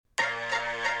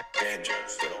banjo,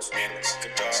 fiddles, mandolins,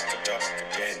 guitar,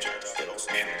 banjo, fiddles,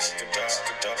 mandolins, guitar,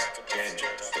 banjo,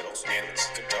 fiddles, mandolins,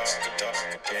 guitar,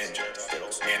 banjo,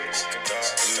 fiddles, mandolins, guitar,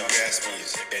 bluegrass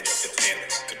music, banjo, fiddles,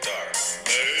 mandolins, guitar.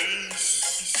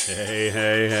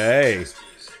 Hey.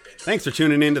 Thanks for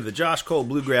tuning in to the Josh Cole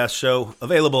Bluegrass Show,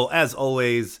 available as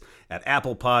always at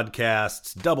Apple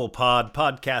Podcasts, Double Pod,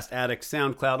 Podcast Addict,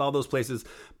 SoundCloud, all those places.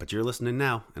 But you're listening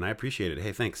now, and I appreciate it.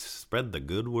 Hey, thanks. Spread the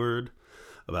good word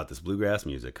about this bluegrass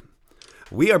music.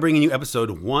 We are bringing you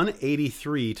episode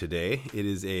 183 today. It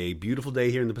is a beautiful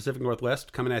day here in the Pacific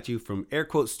Northwest, coming at you from Air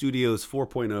Quote Studios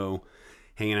 4.0,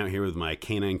 hanging out here with my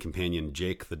canine companion,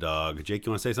 Jake the dog. Jake,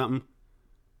 you want to say something?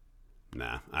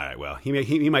 Nah. All right, well,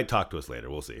 he might talk to us later.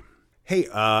 We'll see. Hey,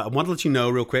 I want to let you know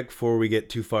real quick before we get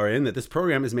too far in that this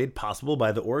program is made possible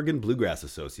by the Oregon Bluegrass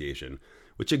Association,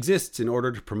 which exists in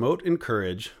order to promote,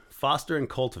 encourage, foster, and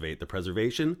cultivate the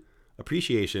preservation,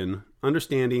 appreciation,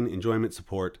 understanding, enjoyment,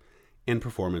 support, and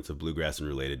performance of bluegrass and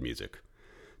related music.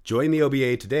 Join the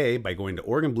OBA today by going to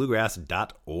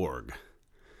OregonBluegrass.org.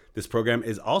 This program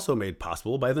is also made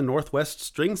possible by the Northwest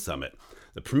String Summit,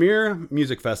 the premier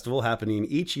music festival happening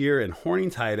each year in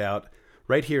Hornings Hideout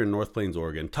right here in North Plains,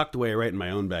 Oregon, tucked away right in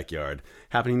my own backyard,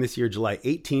 happening this year July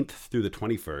 18th through the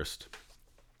 21st.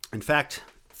 In fact,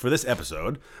 for this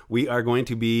episode, we are going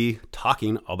to be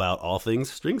talking about all things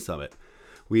String Summit.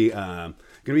 We are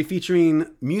going to be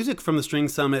featuring music from the String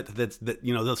Summit.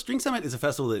 The String Summit is a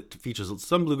festival that features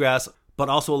some bluegrass, but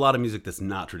also a lot of music that's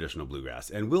not traditional bluegrass.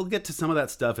 And we'll get to some of that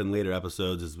stuff in later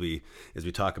episodes as we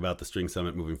talk about the String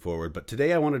Summit moving forward. But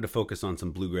today I wanted to focus on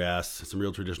some bluegrass, some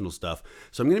real traditional stuff.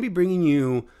 So I'm going to be bringing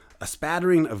you a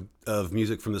spattering of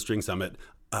music from the String Summit.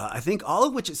 I think all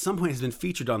of which at some point has been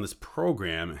featured on this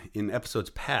program in episodes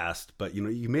past, but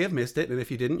you may have missed it. And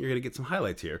if you didn't, you're going to get some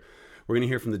highlights here. We're going to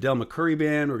hear from the Del McCurry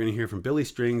Band. We're going to hear from Billy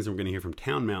Strings. And we're going to hear from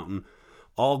Town Mountain.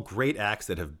 All great acts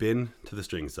that have been to the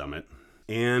String Summit.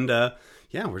 And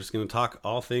we're just going to talk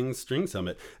all things String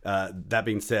Summit. That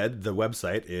being said, the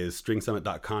website is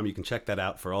stringsummit.com. You can check that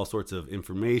out for all sorts of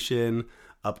information,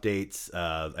 updates.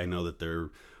 I know that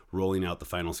they're rolling out the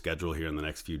final schedule here in the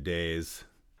next few days.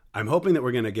 I'm hoping that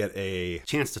we're going to get a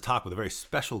chance to talk with a very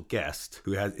special guest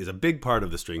who is a big part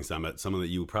of the String Summit, someone that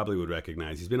you probably would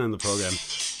recognize. He's been on the program.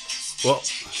 Well,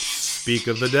 speak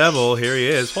of the devil, here he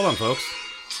is. Hold on, folks.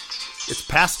 It's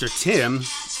Pastor Tim.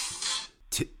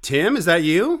 Tim, is that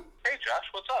you? Hey, Josh,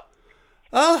 what's up?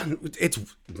 It's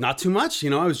not too much.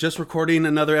 I was just recording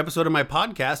another episode of my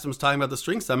podcast and was talking about the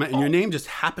String Summit, and your name just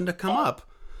happened to come up.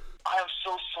 I'm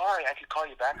so sorry. I could call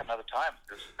you back another time.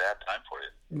 This is a bad time for you.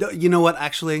 No, you know what?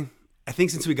 Actually, I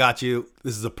think since we got you,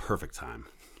 this is a perfect time.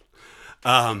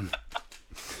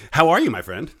 How are you, my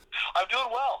friend? I'm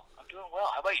doing well.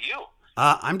 How about you?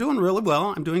 I'm doing really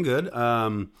well. I'm doing good.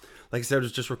 Like I said, I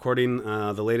was just recording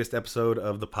the latest episode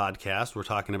of the podcast. We're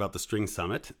talking about the String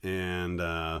Summit, and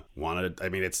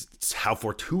it's how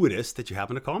fortuitous that you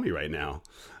happen to call me right now.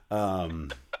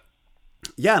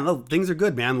 Things are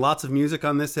good, man. Lots of music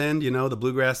on this end. The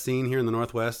bluegrass scene here in the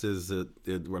Northwest I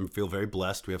feel very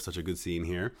blessed. We have such a good scene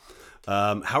here.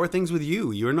 How are things with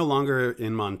you? You're no longer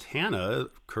in Montana,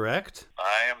 correct?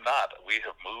 I am not. We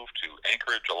have moved to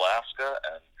Anchorage, Alaska,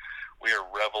 and we are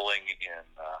reveling in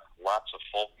lots of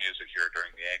folk music here during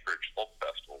the Anchorage Folk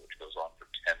Festival, which goes on for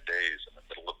 10 days in the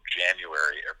middle of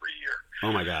January every year.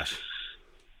 Oh, my gosh.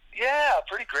 Yeah,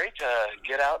 pretty great to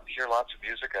get out and hear lots of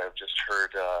music. I've just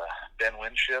heard Ben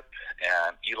Winship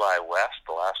and Eli West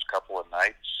the last couple of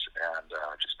nights, and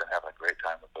just been having a great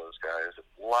time with those guys.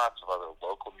 Lots of other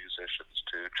local musicians,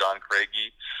 too. John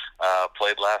Craigie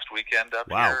played last weekend up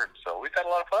here, and so we've had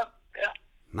a lot of fun. Yeah.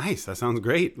 Nice. That sounds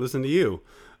great. Listen to you.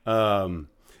 But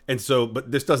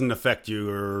this doesn't affect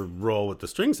your role with the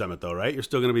String Summit, though, right? You're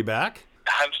still going to be back?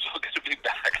 I'm still going to be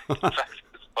back. In fact,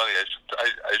 it's funny.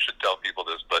 I should tell people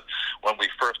this, but when we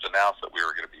first announced that we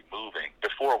were going to be moving,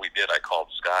 before we did, I called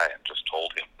Sky and just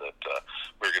told him that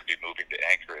we were going to be moving to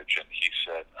Anchorage, and he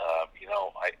said,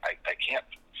 I can't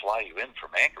fly you in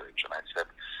from Anchorage. And I said,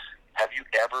 have you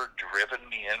ever driven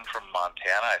me in from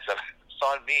Montana? I said, it's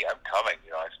on me. I'm coming.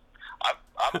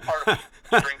 I'm part of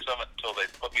the String Summit until they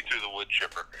put me through the wood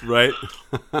chipper. Right.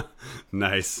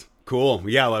 Nice. Cool.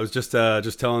 Yeah, well, I was just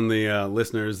telling the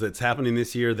listeners that it's happening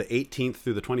this year, the 18th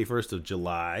through the 21st of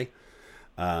July.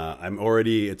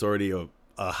 It's already a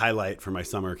highlight for my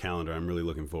summer calendar. I'm really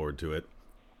looking forward to it.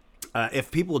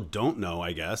 If people don't know,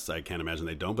 I guess, I can't imagine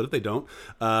they don't, but if they don't,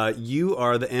 you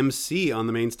are the MC on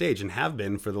the main stage and have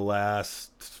been for the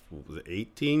last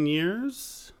 18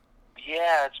 years?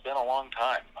 Yeah, it's been a long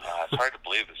time. It's hard to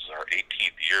believe this is our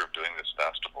 18th year of doing this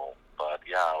festival. But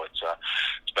yeah,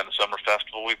 it's been a summer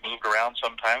festival. We've moved around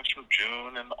sometimes from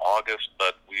June and August,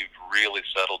 but we've really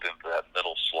settled into that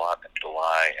middle slot in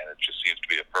July, and it just seems to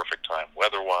be a perfect time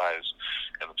weather-wise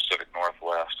in the Pacific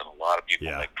Northwest, and a lot of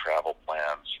people make travel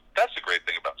plans. That's the great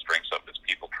thing about String Summit is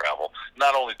people travel.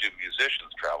 Not only do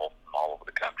musicians travel from all over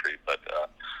the country, but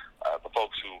the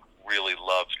folks who really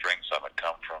love String Summit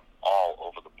come from all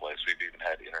over the place. We've even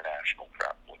had international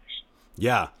travelers.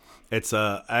 Yeah. It's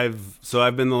I've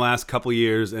been the last couple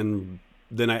years, and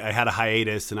then I had a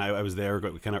hiatus, and I was there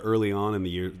kind of early on in the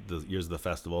years of the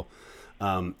festival.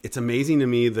 It's amazing to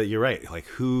me that you're right. Like,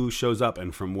 who shows up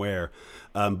and from where?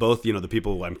 Both, the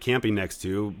people I'm camping next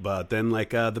to, but then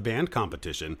the band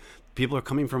competition. People are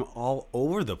coming from all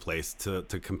over the place to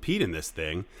compete in this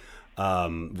thing.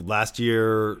 Last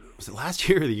year, was it last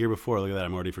year or the year before? Look at that,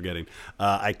 I'm already forgetting.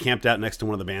 I camped out next to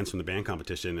one of the bands from the band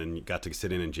competition and got to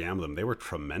sit in and jam with them. They were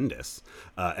tremendous,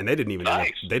 and they didn't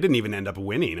even end up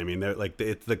winning. I mean, they're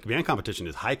the band competition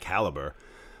is high caliber.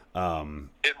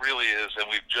 It really is, and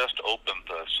we've just opened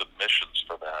the submissions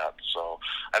for that. So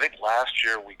I think last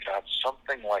year we got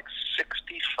something like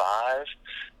 65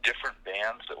 different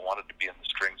bands that wanted to be in the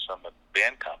String Summit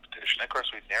band competition. Of course,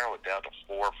 we narrow it down to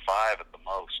 4 or 5 at the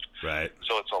most. Right.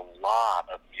 So it's a lot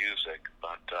of music,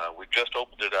 but we've just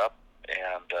opened it up,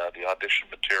 and the audition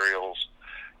materials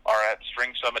are at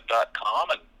stringsummit.com,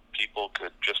 and people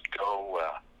could just go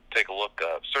take a look,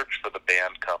 search for the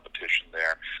band competition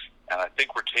there. And I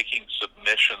think we're taking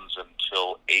submissions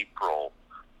until April.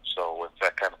 So with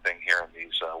that kind of thing here in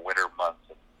these winter months,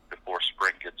 before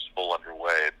spring gets full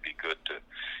underway, it'd be good to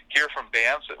hear from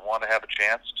bands that want to have a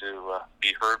chance to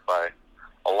be heard by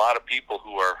a lot of people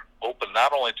who are open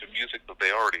not only to music that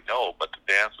they already know, but to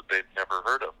bands that they've never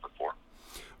heard of before.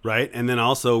 Right, and then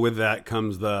also with that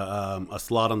comes the a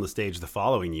slot on the stage the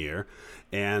following year,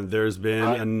 and there's been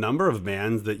a number of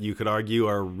bands that you could argue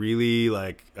are really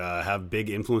have big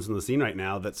influence in the scene right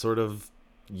now that sort of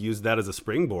use that as a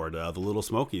springboard. The Little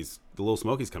Smokies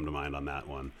come to mind on that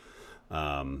one.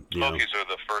 Smokies are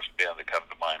the first band that come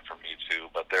to mind for me too,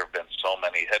 but there have been so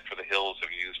many. Head for the Hills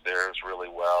have used theirs really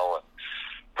well, and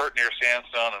Pert Near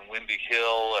Sandstone and Windy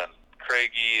Hill and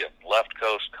Craigie and Left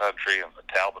Coast Country and the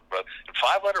Talbot Brothers. And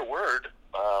 5 Letter Word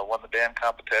won the band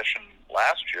competition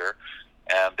last year,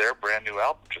 and their brand new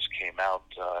album just came out,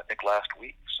 I think, last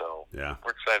week. So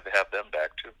we're excited to have them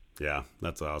back, too. Yeah,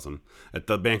 that's awesome.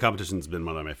 The band competition's been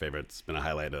one of my favorites. It's been a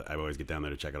highlight. I always get down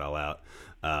there to check it all out.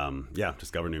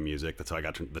 Discover new music. That's how I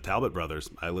got to the Talbot Brothers.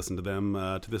 I listen to them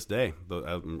to this day.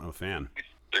 I'm a fan.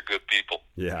 They're good people.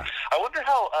 Yeah. I wonder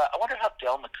how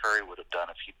Del McCurry would have done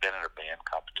if he'd been in a band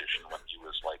competition when he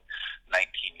was 19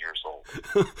 years old.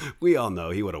 We all know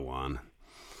he would have won.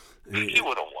 He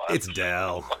would have won. It's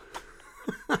Del.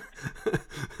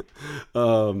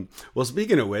 Well,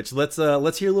 speaking of which, let's hear a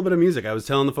little bit of music. I was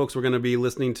telling the folks we're going to be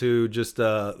listening to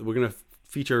we're going to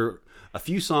feature a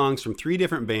few songs from 3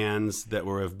 different bands that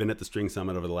have been at the String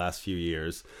Summit over the last few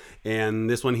years. And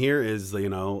this one here is,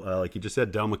 like you just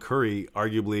said, Del McCurry,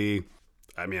 arguably,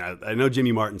 I mean, I know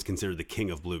Jimmy Martin's considered the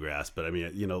king of bluegrass, but I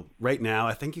mean, right now,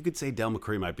 I think you could say Del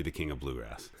McCurry might be the king of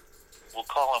bluegrass. We'll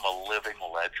call him a living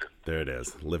legend. There it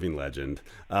is, living legend.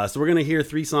 So we're going to hear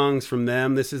 3 songs from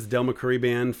them. This is Del McCurry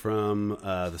Band from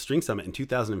the String Summit in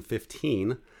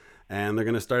 2015. And they're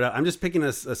going to start out. I'm just picking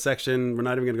a section. We're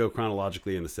not even going to go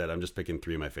chronologically in the set. I'm just picking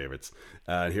 3 of my favorites.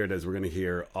 Here it is. We're going to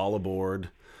hear All Aboard,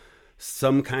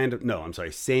 Same Kind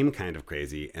of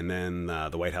Crazy, and then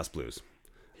the White House Blues.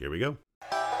 Here we go.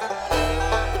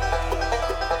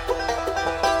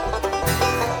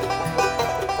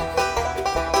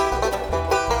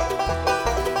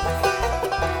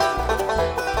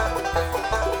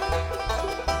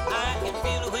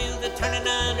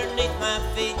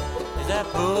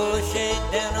 Push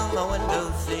it down on my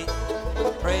window seat,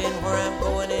 praying where I'm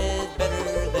going is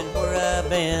better than where I've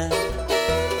been.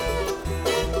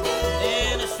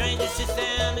 Then a stranger sits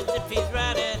down as if he's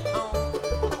right at home,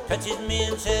 touches me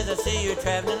and says, I see you're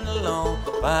traveling alone.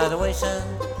 By the way, son,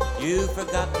 you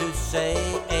forgot to say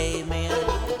amen.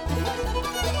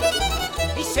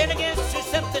 He said, I guess there's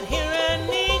something here I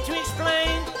need to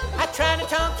explain. I try to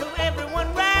talk to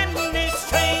everyone riding this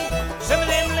train. Some of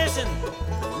them listen,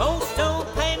 most don't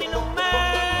pay me no mind.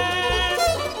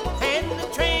 And the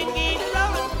train keeps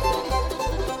rolling,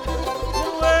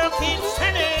 the world keeps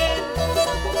turning.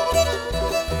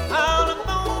 All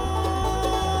aboard,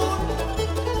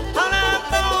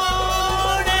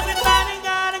 everybody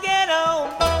gotta get on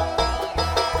board.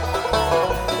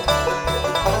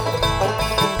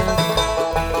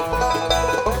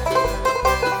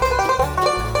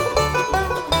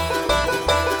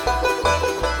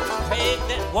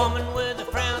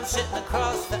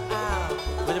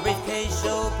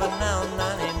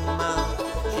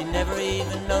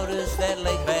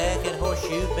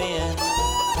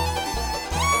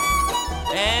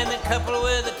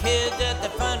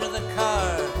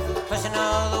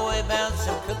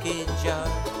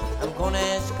 Gonna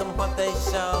ask them what they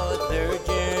saw at their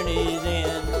journey's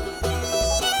end.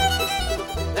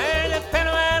 There's a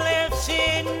fellow I left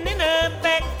sitting in the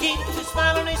back, keeps a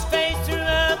smile on his face through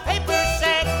a paper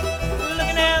sack.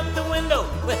 Looking out the window,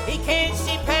 but he can't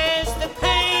see past the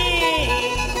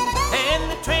pane. And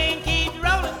the train keeps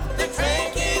rolling. The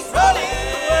train keeps rolling.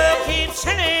 The world keeps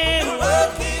turning. The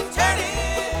world keeps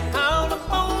turning. All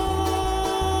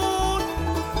aboard.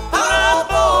 All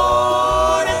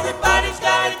aboard. Everybody's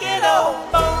gotta get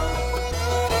on board.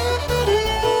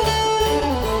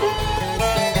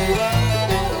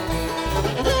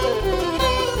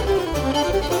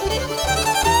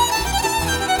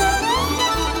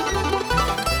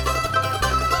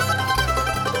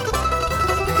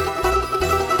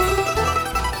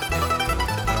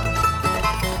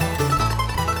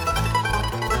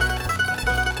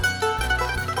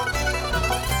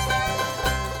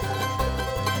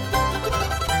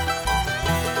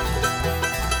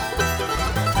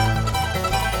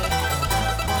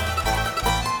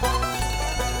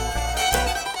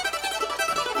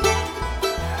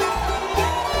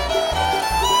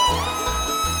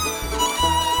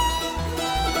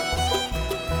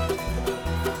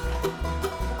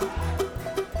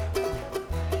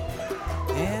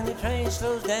 And the train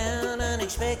slows down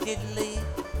unexpectedly.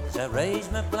 As I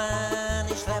raise my blind,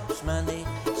 he slaps my knee,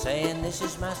 saying, "This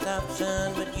is my stop,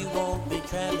 son, but you won't be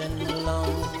traveling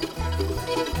alone."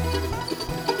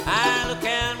 I look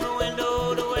out my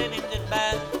window to wave him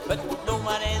goodbye, but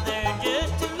nobody there,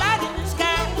 just a light in the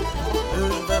sky.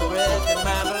 Lose my breath and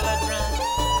my blood runs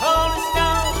cold as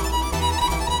stone.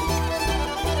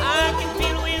 I can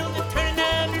feel wheels are turning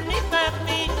underneath my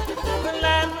feet. The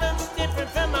life looks different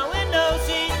from my window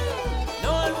seat.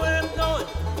 Knowing where I'm going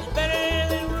is better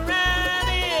than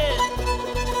riding.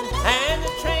 And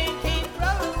the train keeps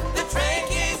rolling. The train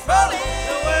keeps rolling.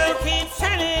 The world keeps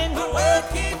turning. The world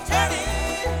keeps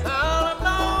turning. All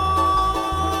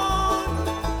aboard.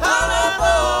 All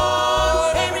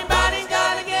aboard. Everybody's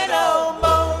gotta get on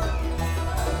board.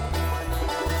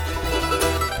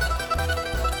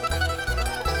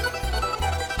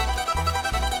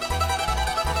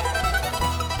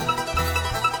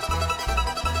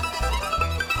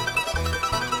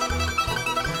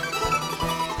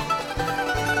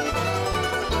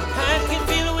 I can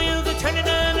feel the wheels are turning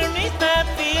underneath my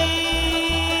feet.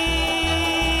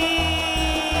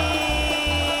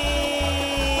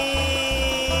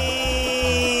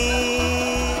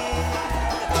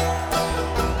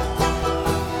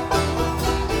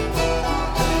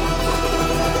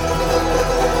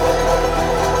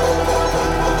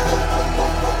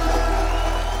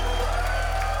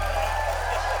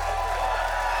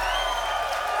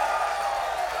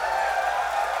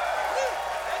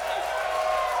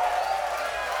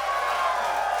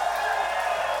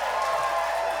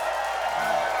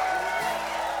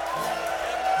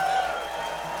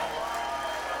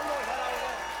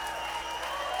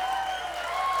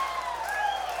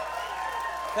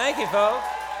 Thank you, folks.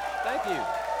 Thank you.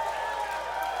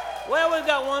 Well, we've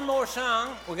got one more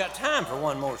song. We got time for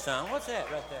one more song. What's that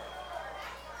right there?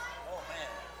 Oh, man.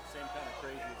 Same kind of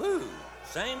crazy. Whew.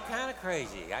 Same kind of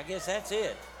crazy. I guess that's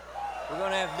it. We're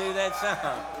going to have to do that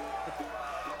song.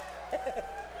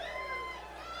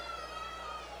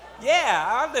 Yeah,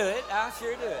 I'll do it. I'll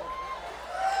sure do it.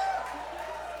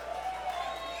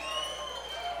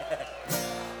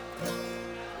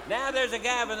 Now there's a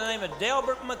guy by the name of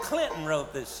Delbert McClinton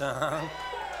wrote this song.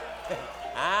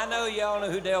 I know y'all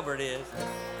know who Delbert is.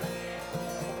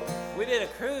 We did a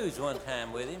cruise one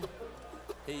time with him.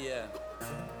 He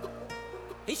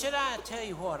said, "I tell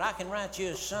you what, I can write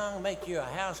you a song, make you a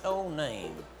household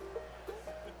name."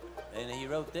 And he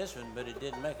wrote this one, but it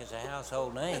didn't make us a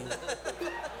household name.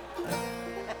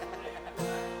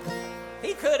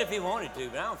 He could if he wanted to,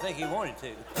 but I don't think he wanted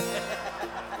to.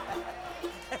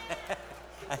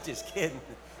 I'm just kidding.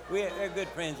 We're good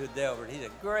friends with Delbert. He's a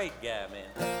great guy, man.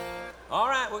 All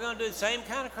right, we're going to do the same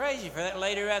kind of crazy for that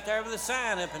lady right there with the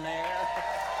sign up in there.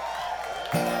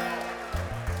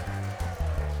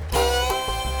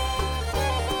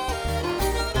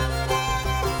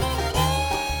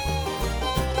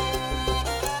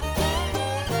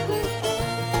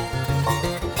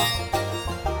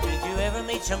 Did you ever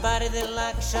meet somebody that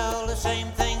likes all the same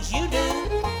things you do?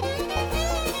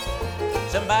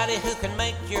 Somebody who can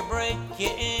make you or break you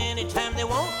anytime they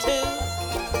want to.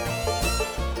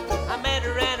 I met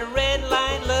her at a red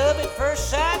light, love at first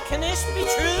sight, can this be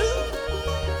true?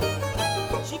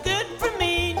 She good for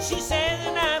me, and she says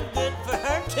that I'm good for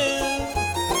her too.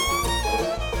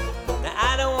 Now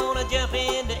I don't want to jump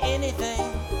into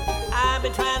anything, I've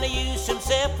been trying to use some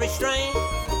self-restraint.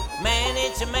 Man,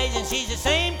 it's it's amazing she's the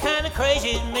same kind of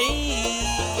crazy as me.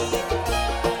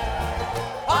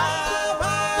 Wild,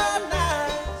 wild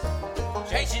nights,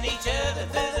 chasing each other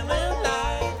through the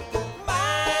moonlight.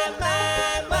 My,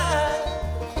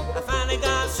 I finally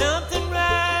got something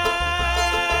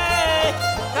right.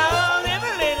 'Cause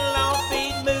every little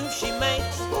offbeat move she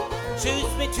makes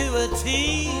suits me to a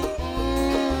T.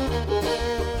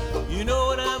 You know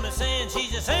what I'm saying?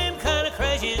 She's the same kind of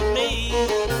crazy as me.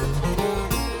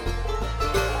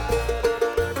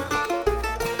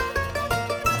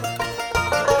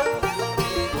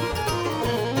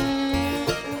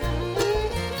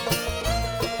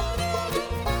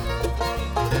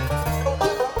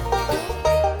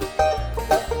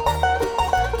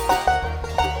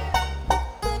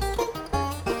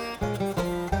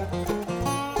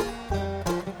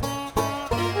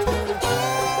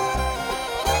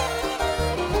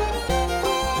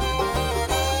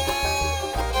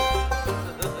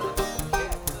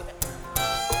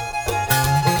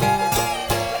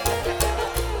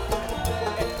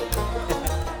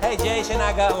 Hey, Jason,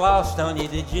 I got lost on you.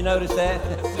 Did you notice that?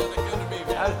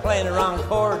 I was playing the wrong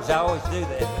chords. I always do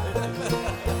that.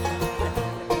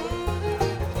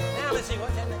 Now, let's see,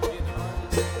 what's that?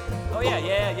 Oh, yeah.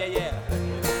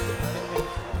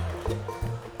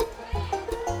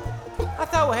 I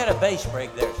thought we had a bass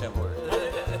break there somewhere.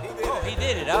 Oh, he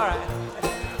did it. All right.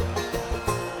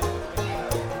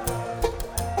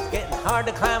 It's getting hard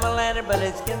to climb a ladder, but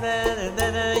it's getting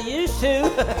than I used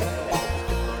to.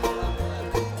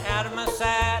 Out of my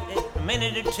sight, in a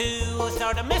minute or two, we'll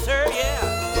start to miss her, yeah.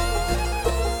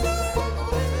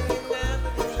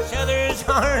 Each other's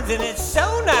arms, and it's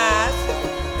so nice.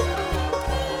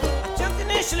 I jumped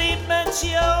initially, but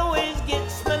she always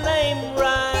gets my name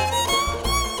right.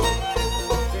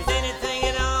 If there's anything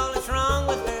at all that's wrong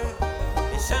with her,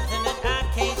 it's something that I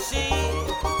can't see.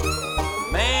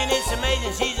 Man, it's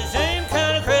amazing, she's the same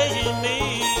kind of crazy as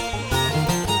me.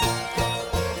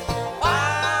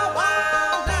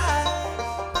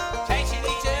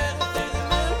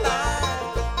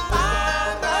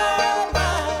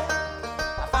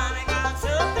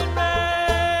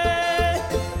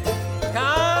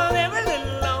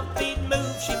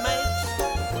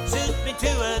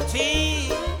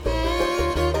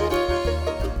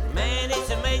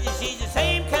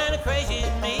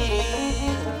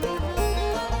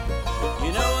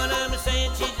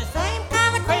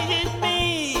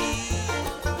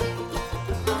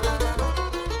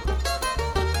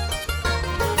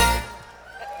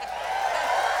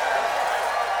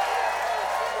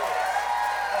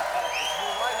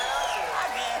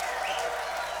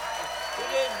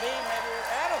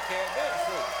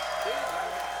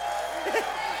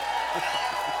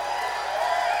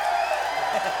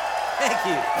 Thank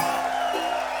you.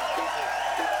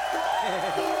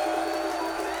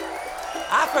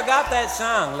 I forgot that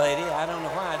song, lady. I don't know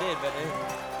why I did, but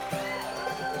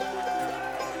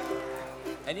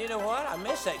and you know what? I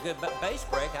missed that good bass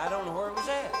break. I don't know where it was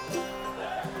at.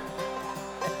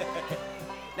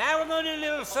 Now we're going to do a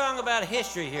little song about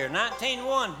history here.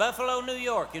 1901, Buffalo, New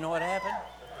York. You know what happened?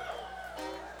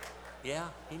 Yeah,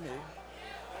 he knew.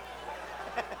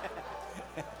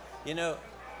 You know,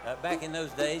 back in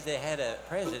those days, they had a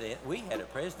president. We had a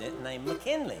president named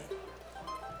McKinley.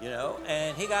 You know,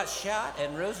 and he got shot,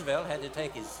 and Roosevelt had to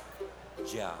take his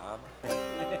job.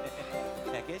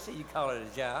 I guess you call it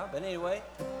a job. But anyway,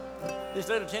 this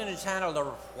little tune is titled The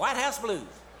White House Blues.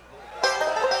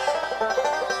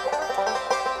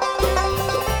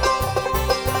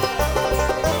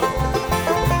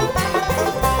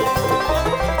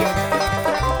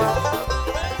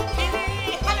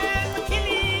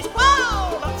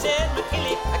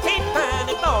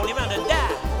 You're bound to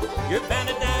die. You're bound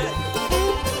to die.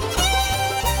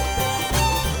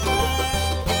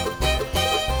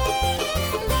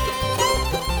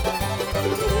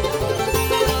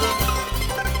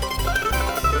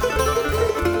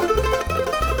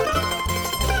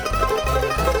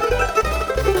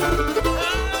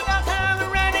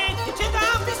 He took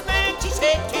off this man. She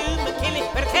said to McKinley,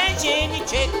 better cash in your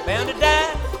check. Bound to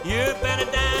die. You're bound to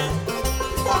die.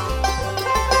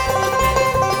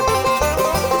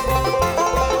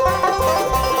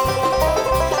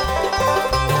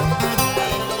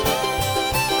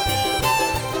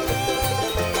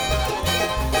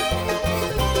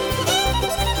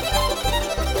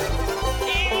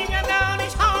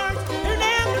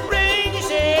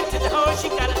 She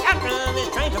gotta outrun this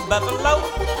train from Buffalo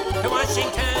to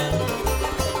Washington.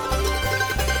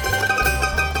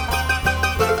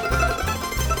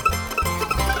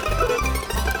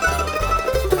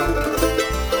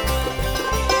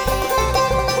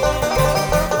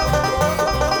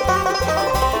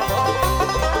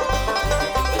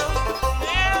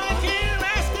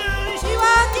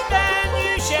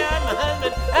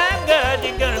 good,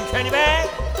 you're gonna turn your back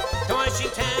to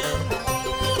Washington.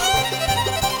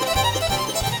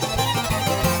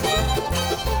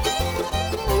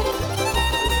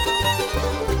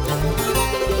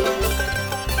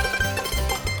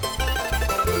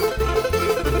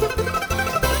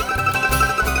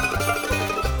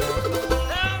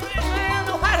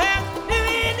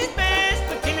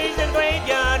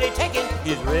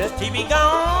 His rest, he be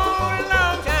gone a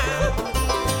long time.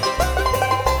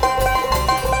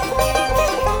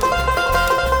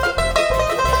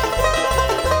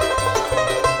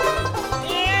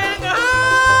 Yeah, gone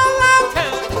a long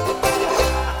time.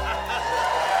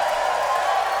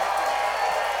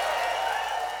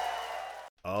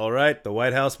 All right, the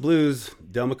White House Blues,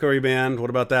 Del McCoury Band. What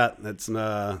about that?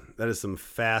 That is some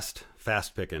fast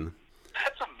picking.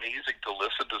 That's amazing to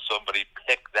listen to somebody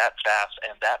pick that fast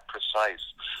and that precise.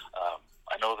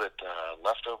 I know that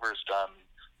Leftovers done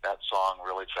that song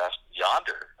really fast.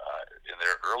 Yonder, in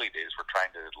their early days, were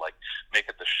trying to make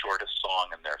it the shortest song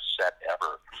in their set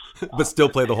ever. But still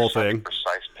play the whole thing.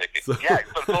 Precise picking. So... Yeah,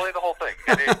 but play the whole thing.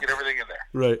 Get everything in there.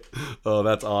 Right. Oh,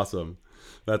 that's awesome.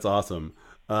 That's awesome.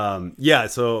 Yeah,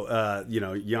 so,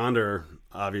 Yonder,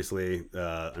 obviously,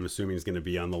 I'm assuming is going to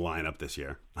be on the lineup this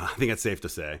year. I think it's safe to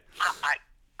say.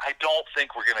 I don't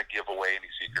think we're going to give away any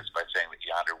secrets by saying that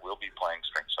Yonder will be playing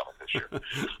String Summit this year.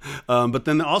 But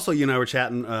then also, you and I were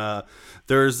chatting,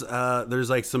 there's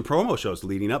like some promo shows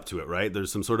leading up to it, right?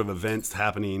 There's some sort of events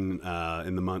happening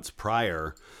in the months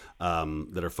prior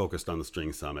that are focused on the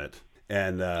String Summit.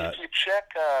 And if you check,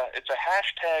 it's a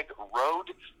hashtag Road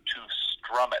to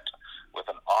Strummit with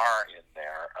an R in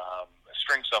there.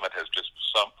 String Summit has just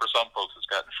for some folks it's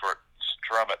gotten short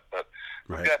Strummit, but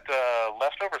we've got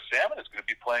Leftover Salmon is going to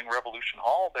be playing Revolution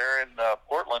Hall there in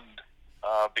Portland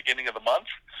beginning of the month,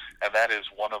 and that is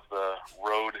one of the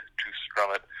Road to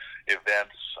Strummit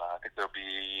events. I think there'll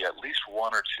be at least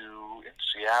one or two in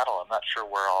Seattle. I'm not sure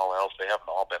where all else. They haven't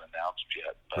all been announced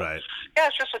yet. But, right. Yeah,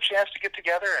 it's just a chance to get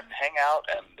together and hang out,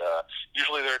 and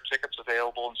usually there are tickets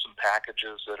available and some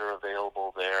packages that are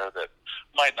available there that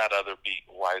might not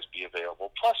otherwise be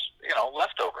available. Plus,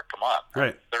 Leftover, come on.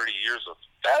 Right. 30 years of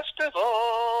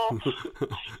festival.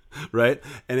 Right.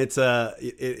 And it's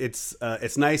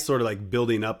nice sort of like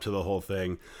building up to the whole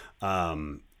thing.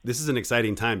 This is an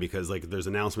exciting time because there's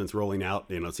announcements rolling out.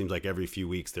 It seems like every few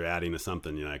weeks they're adding to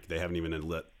something. They haven't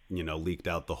even leaked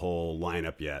out the whole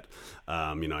lineup yet.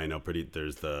 I know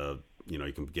there's the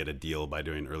you can get a deal by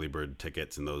doing early bird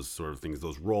tickets and those sort of things.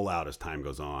 Those roll out as time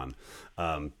goes on.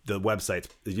 The websites.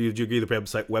 Do you agree the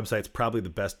website's probably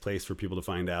the best place for people to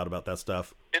find out about that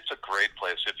stuff? It's a great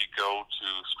place. If you go to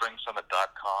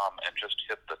stringsummit.com and just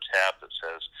hit the tab that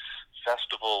says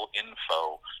Festival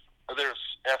Info.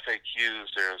 There's FAQs,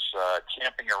 there's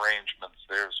camping arrangements,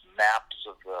 there's maps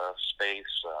of the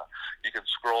space. You can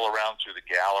scroll around through the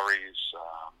galleries.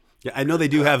 Yeah, I know they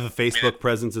do have a Facebook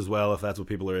presence as well, if that's what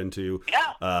people are into.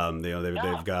 Yeah.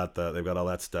 They've got all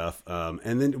that stuff.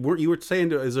 And then you were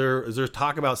saying, is there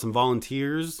talk about some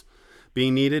volunteers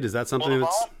being needed? Is that something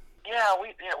that's? Yeah,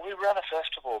 we run a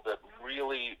festival that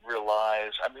really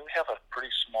relies. I mean, we have a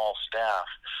pretty small staff,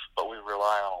 but we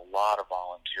rely on a lot of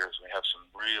volunteers. We have some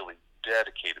really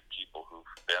dedicated people who've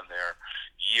been there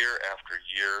year after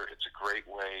year. It's a great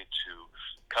way to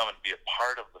come and be a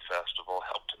part of the festival,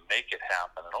 help to make it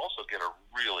happen, and also get a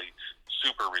really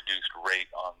super reduced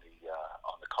rate on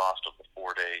the cost of the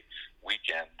 4-day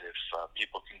weekend. If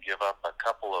people can give up a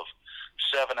couple of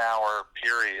 7-hour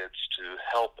periods to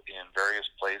help in various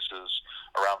places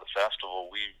around the festival,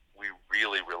 we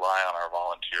really rely on our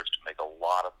volunteers to make a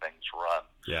lot of things run.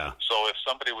 Yeah. So if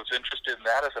somebody was interested in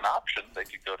that as an option, they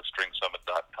could go to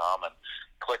stringsummit.com and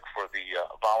click for the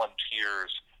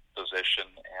volunteers position,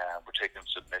 and we're taking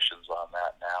submissions on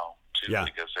that now too,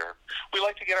 because we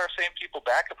like to get our same people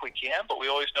back if we can, but we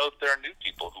always know that there are new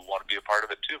people who want to be a part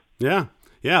of it too. Yeah.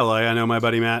 Yeah, well, I know my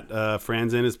buddy Matt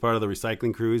Franzen is part of the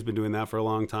recycling crew. He's been doing that for a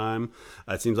long time.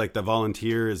 It seems like the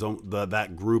volunteer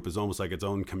that group is almost like its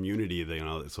own community.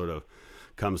 That sort of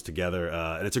comes together,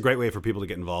 and it's a great way for people to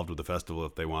get involved with the festival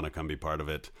if they want to come be part of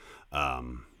it.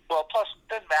 Well, plus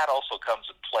then Matt also comes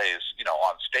and plays,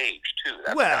 on stage too.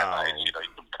 That's kind of nice. You can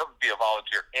come be a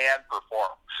volunteer and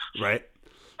perform. Right.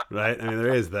 I mean,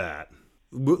 there is that.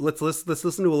 Let's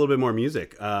listen to a little bit more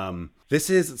music.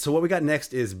 So what we got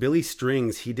next is Billy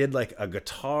Strings. He did like a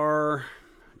guitar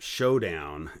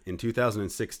showdown in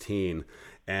 2016,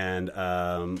 and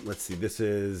let's see.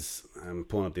 I'm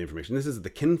pulling up the information. This is the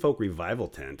Kinfolk Revival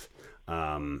Tent,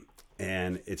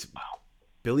 and it's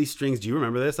Billy Strings. Do you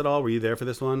remember this at all? Were you there for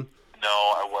this one? No,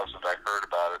 I wasn't. I heard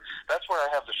about it. That's where I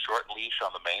have the short leash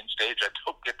on the main stage. I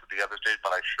don't get to the other stage,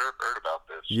 but I sure heard about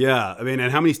this. Yeah, I mean,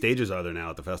 and how many stages are there now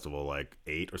at the festival? Like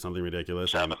 8 or something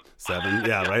ridiculous? 7. 7?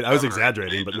 Yeah, right? I was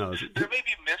exaggerating, but no. There may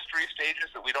be mystery stages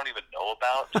that we don't even know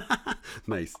about.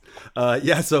 Nice.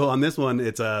 Yeah, so on this one,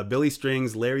 it's Billy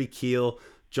Strings, Larry Keel,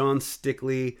 John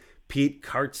Stickley, Pete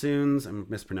Cartsoons, I'm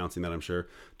mispronouncing that, I'm sure,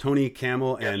 Tony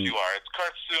Camel, Yes, and... you are. It's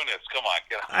Cartoonist. Come on,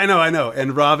 get out. I know,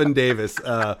 and Robin Davis.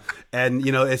 And,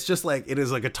 you know, it's just like, it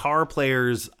is a guitar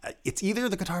player's, it's either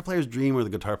the guitar player's dream or the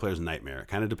guitar player's nightmare. It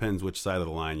kind of depends which side of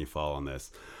the line you fall on this.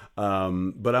 But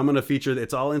I'm going to feature,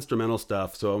 it's all instrumental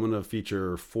stuff, so I'm going to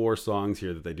feature 4 songs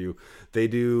here that they do. They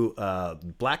do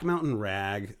Black Mountain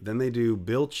Rag, then they do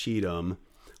Bill Cheatham,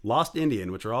 Lost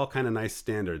Indian, which are all kind of nice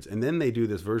standards, and then they do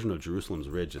this version of Jerusalem's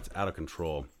Ridge. It's out of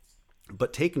control.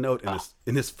 But take note,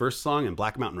 in this first song, in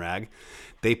Black Mountain Rag,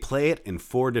 they play it in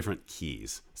 4 different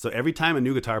keys. So every time a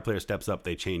new guitar player steps up,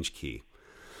 they change key.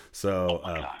 So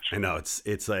I know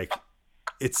it's like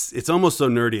it's almost so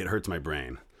nerdy it hurts my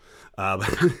brain.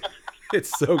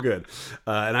 It's so good,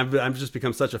 and I've just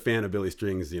become such a fan of Billy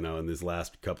Strings, you know, in this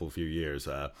last few years.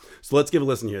 So let's give a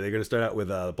listen here. They're going to start out with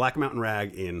Black Mountain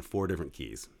Rag in 4 different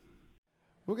keys.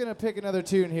 We're going to pick another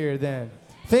tune here then.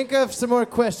 Think of some more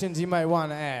questions you might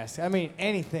want to ask. I mean,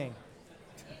 anything.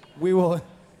 We will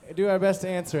do our best to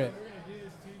answer it.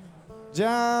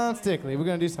 John Stickley, we're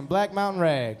going to do some Black Mountain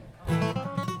Rag.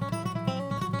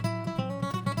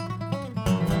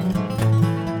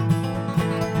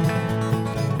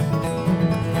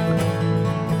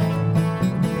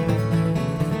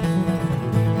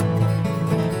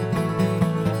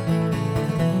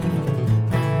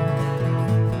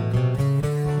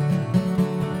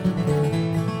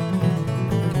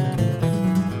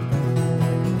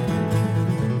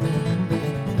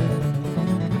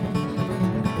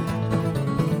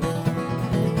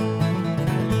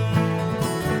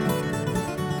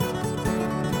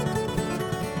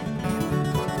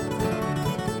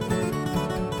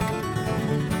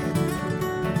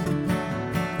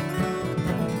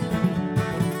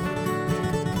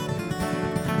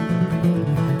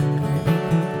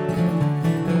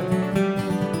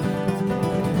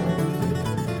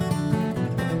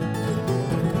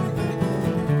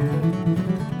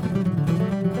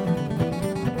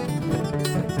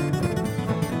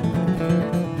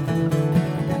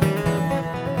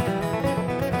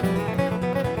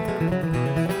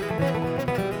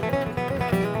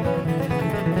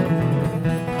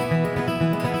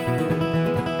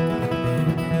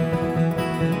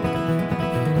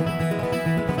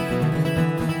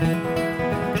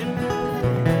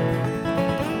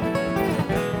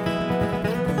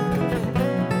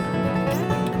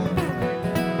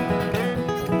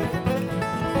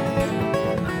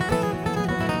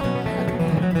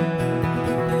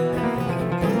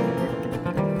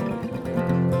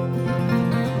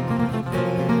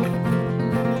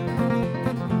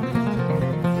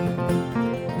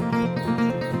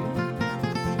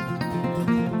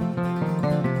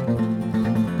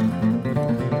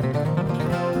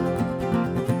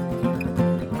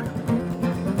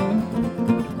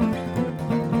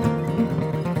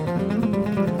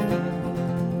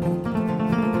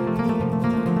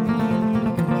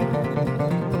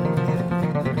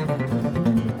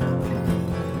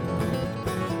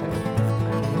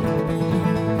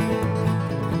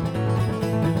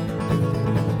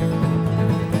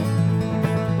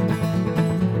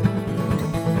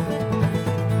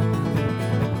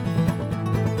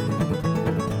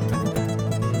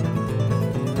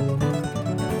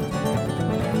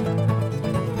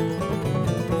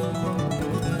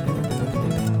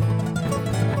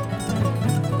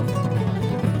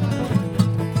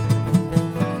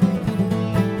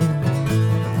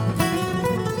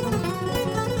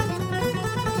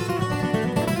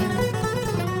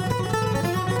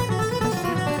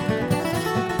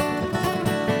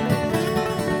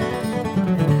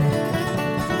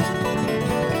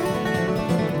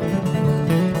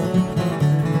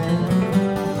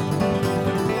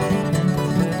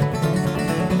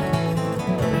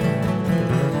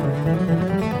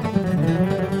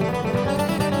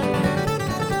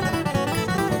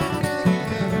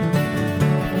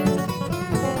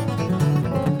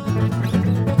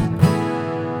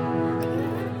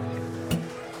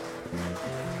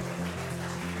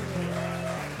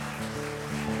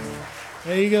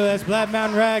 There you go. That's Black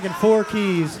Mountain Rag in 4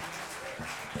 keys.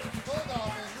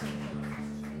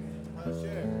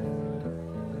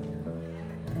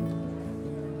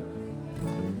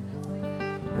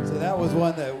 So that was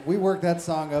one that we worked that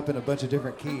song up in a bunch of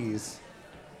different keys.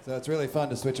 So it's really fun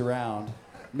to switch around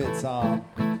mid-song.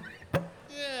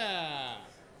 Yeah.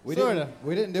 Sorta.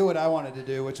 We didn't do what I wanted to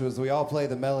do, which was we all play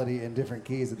the melody in different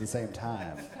keys at the same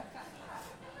time.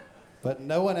 But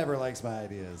no one ever likes my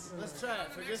ideas. Let's try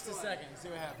it for just a second and see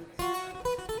what happens.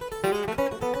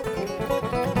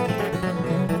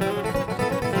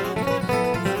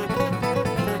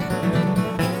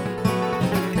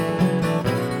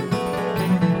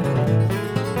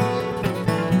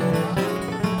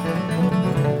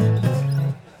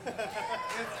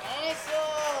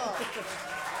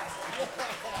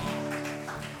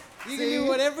 You can do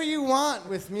whatever you want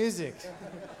with music.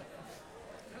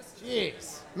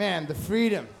 Jeez. Man, the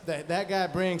freedom that that guy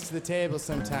brings to the table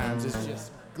sometimes is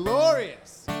just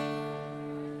glorious.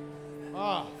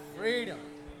 Oh, freedom.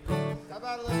 How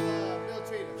about a little Bill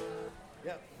Treater?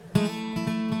 Yep.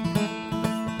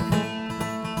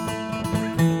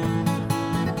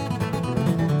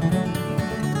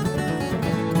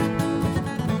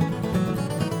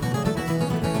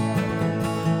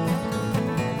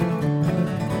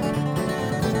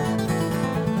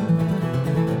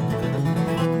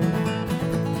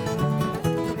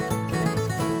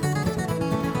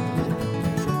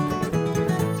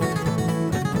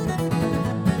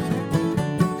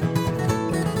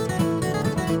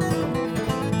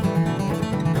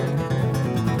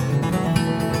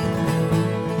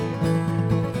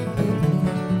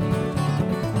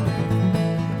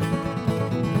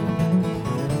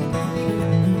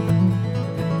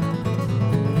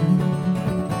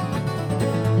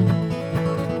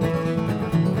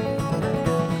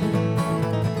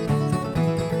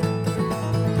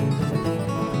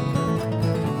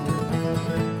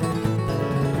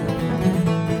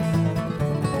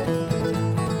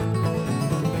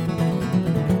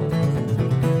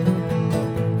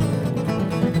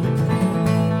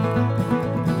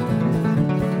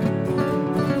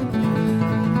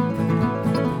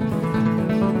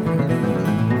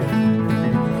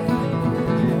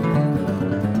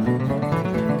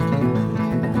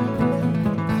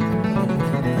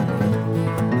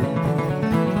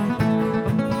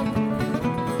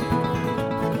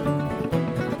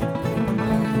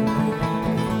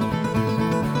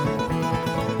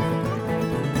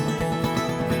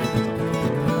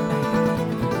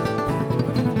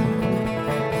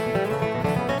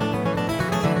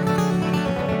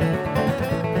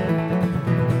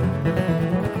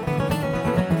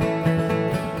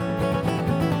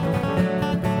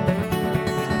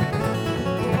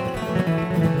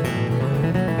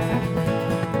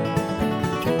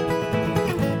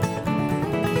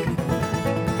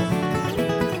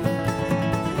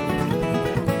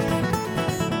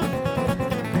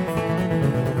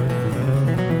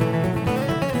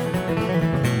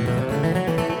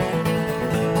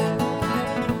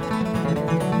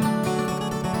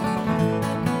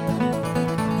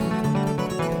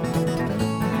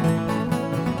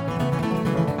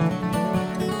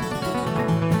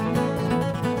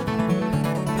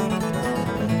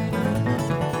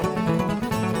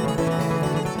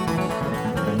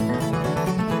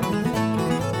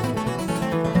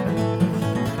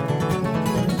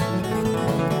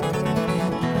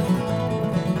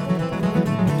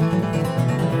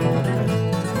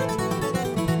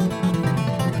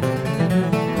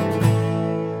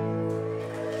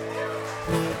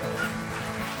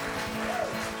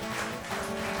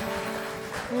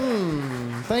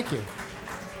 Thank you.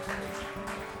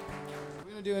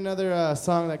 We're going to do another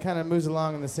song that kind of moves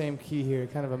along in the same key here,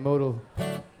 kind of a modal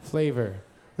flavor.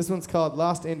 This one's called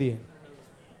Lost Indian.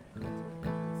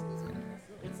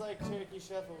 It's like Cherokee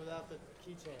Shuffle without the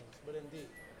key change, but in D.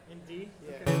 In D?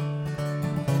 Yeah.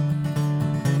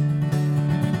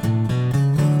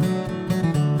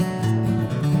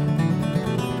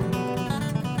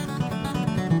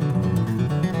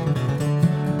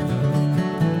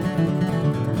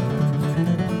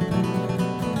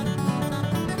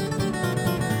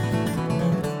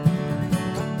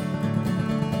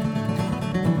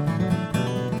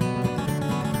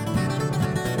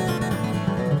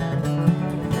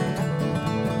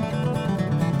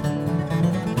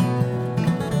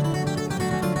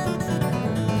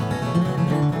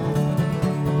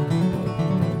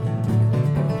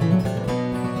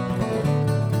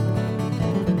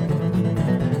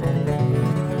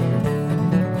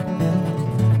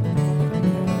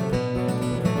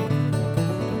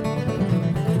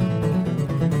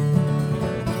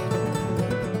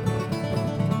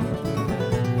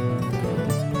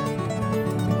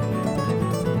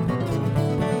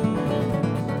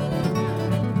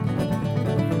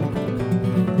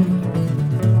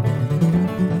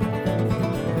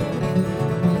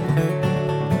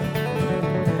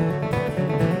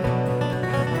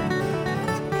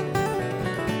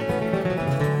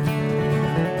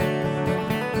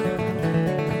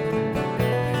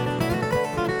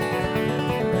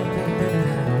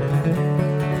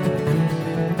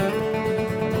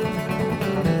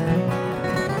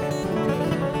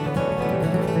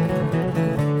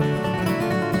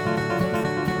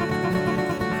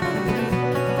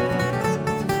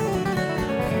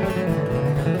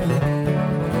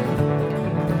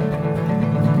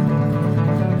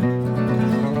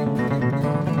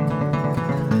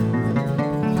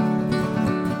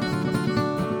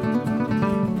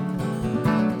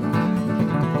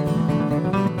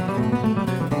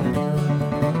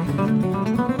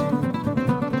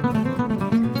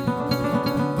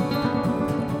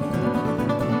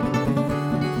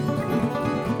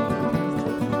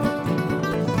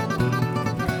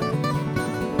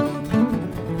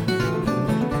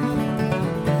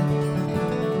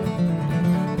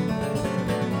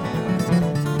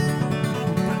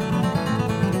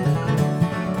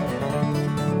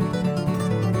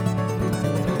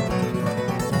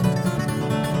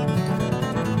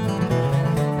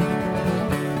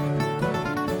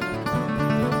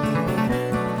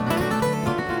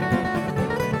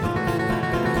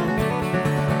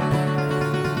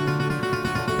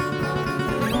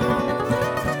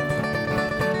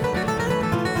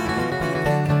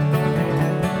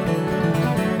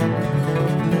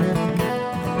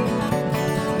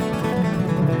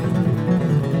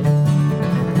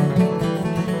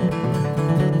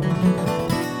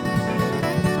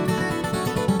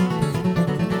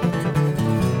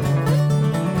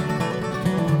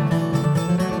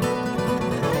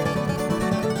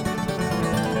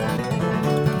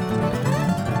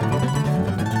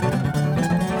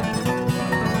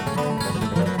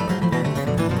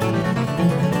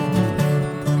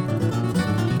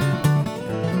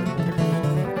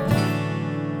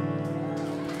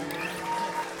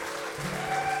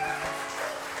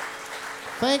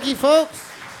 Thank you, folks.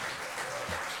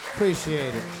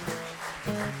 Appreciate it.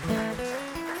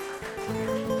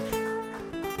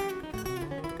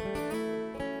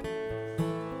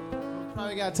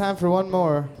 Probably got time for one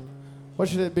more. What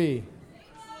should it be?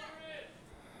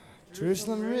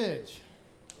 Jerusalem Ridge.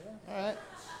 All right.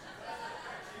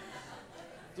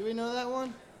 Do we know that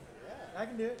one? I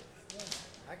can do it. Yeah.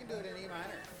 I can do it in E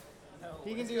minor. No.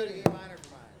 He can do it in E minor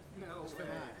for mine. No. Just for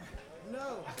mine.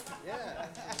 No. Yeah.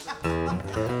 It's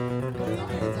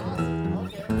awesome.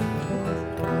 Okay.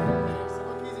 So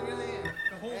keys are really in.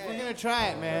 We're gonna try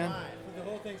it, man. The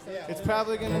whole thing sounds It's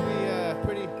probably gonna be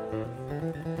pretty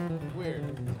weird.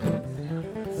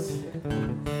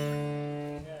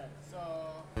 So.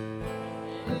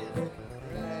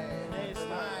 It's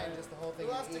mine, just the whole thing.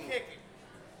 Who wants to kick it?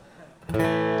 Not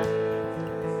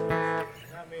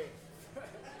me.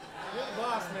 You're the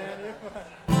boss, man. You're fine.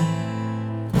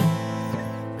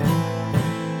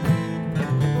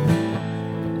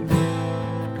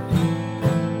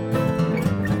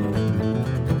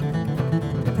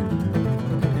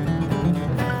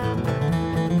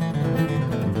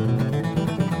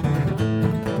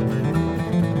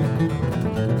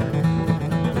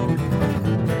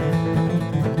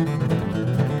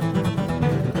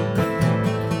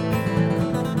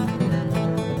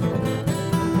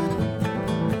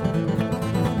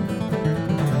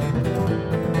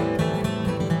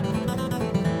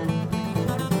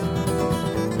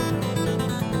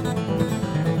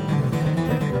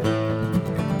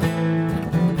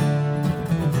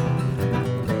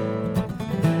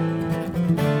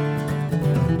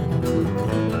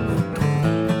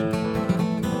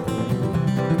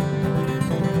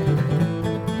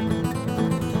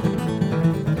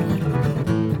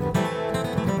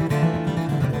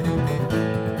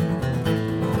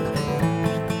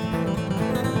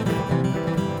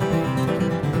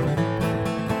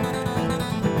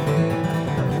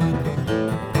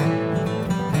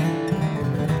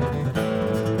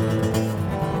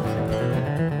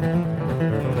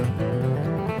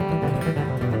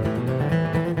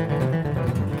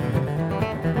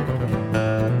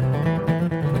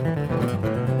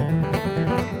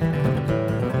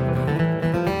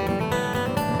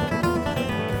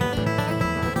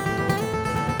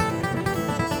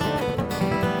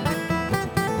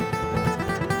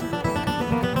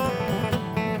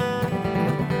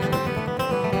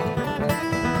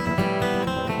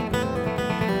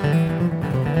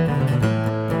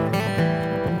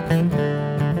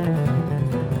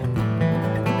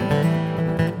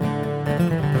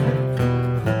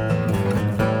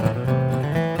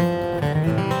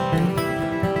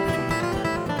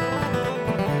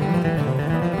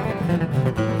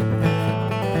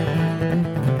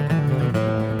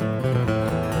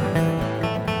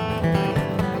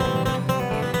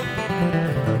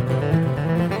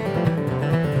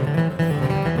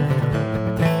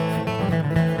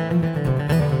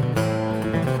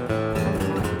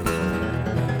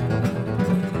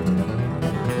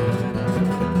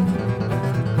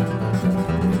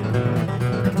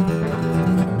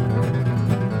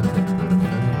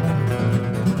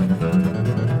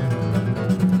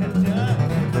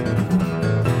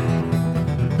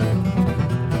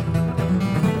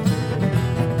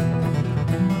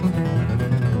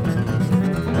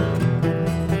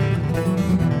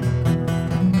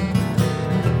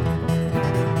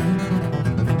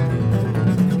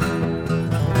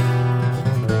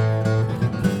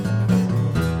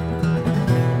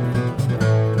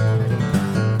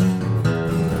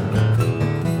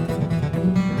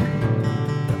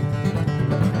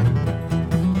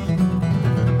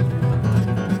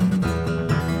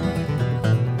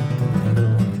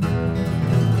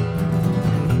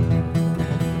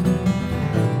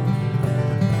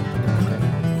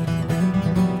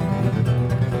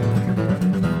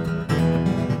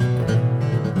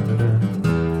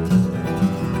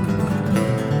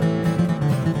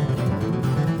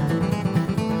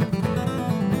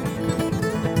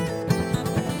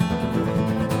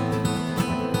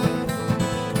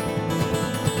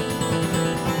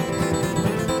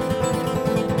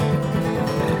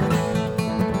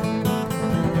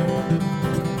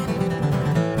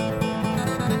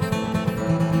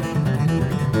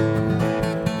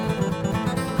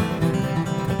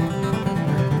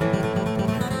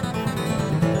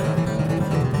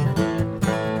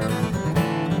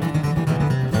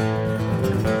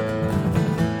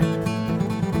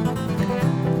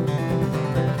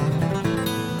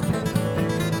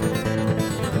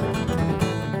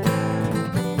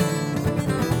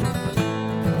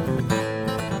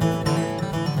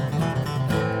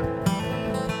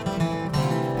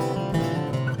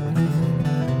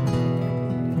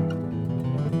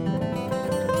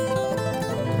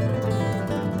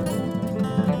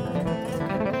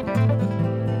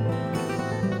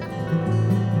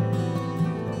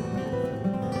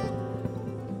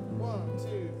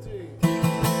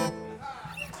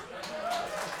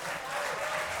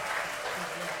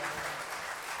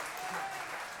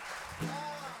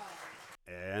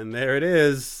 And there it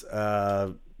is.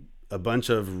 A bunch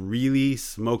of really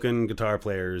smoking guitar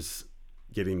players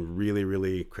getting really,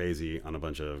 really crazy on a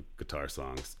bunch of guitar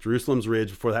songs. Jerusalem's Ridge.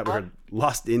 Before that, we heard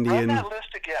Lost Indian. Run that list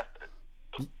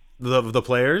again. The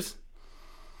players?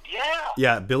 Yeah.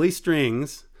 Yeah, Billy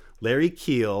Strings, Larry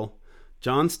Keel,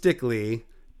 John Stickley,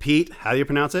 Pete, how do you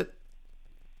pronounce it?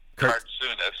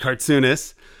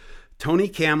 Kartsunis, Tony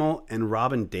Camel, and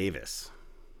Robin Davis.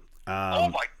 Oh my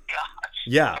gosh.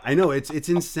 Yeah, I know. It's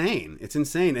insane. It's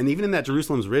insane. And even in that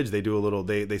Jerusalem's Ridge, they do a little.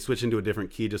 They switch into a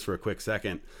different key just for a quick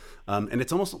second, and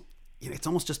it's almost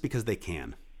just because they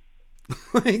can.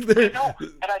 I know,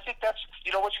 and I think that's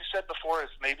what you said before is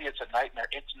maybe it's a nightmare.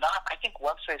 It's not. I think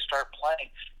once they start playing,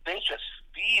 they just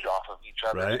feed off of each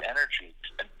other's energy,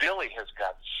 and Billy has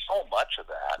got so much of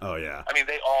that. Oh yeah. I mean,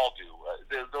 they all do.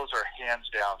 Those are hands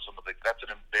down some of the. That's an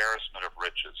embarrassment of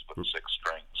riches with 6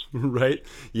 strings. Right?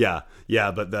 Yeah.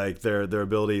 But like their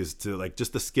abilities to like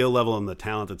just the skill level and the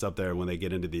talent that's up there when they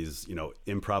get into these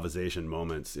improvisation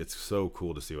moments. It's so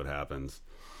cool to see what happens.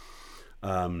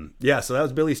 So that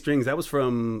was Billy Strings. That was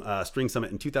from String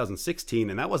Summit in 2016,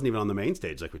 and that wasn't even on the main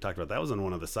stage like we talked about. That was on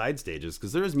one of the side stages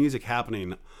because there is music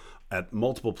happening at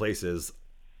multiple places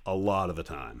a lot of the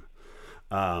time.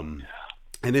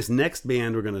 And this next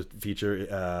band we're going to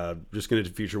feature, just going to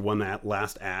feature one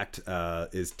last act,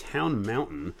 is Town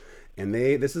Mountain, and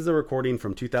this is a recording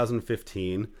from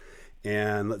 2015.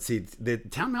 And let's see, the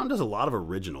Town Mountain does a lot of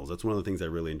originals. That's one of the things I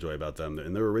really enjoy about them,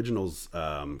 and their originals.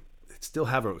 Still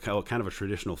have a kind of a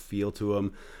traditional feel to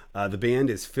them. The band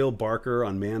is Phil Barker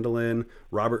on mandolin,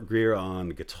 Robert Greer on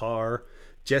guitar,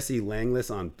 Jesse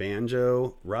Langlis on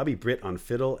banjo, Robbie Britt on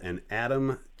fiddle, and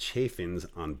Adam Chaffins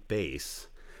on bass.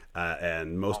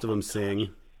 And most of them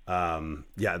sing.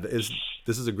 This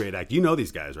is a great act. You know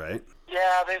these guys, right?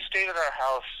 Yeah, they stayed at our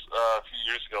house a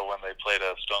few years ago when they played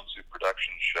a Stone Soup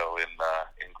production show in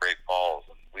Great Falls,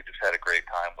 and we just had a great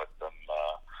time with them.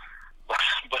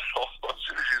 But as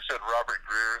soon as you said Robert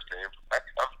Greer's name,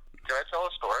 can I tell a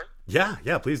story?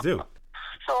 Yeah, please do.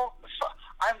 So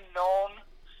I'm known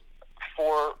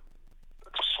for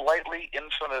slightly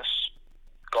infamous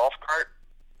golf cart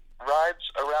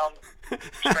rides around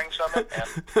String Summit, and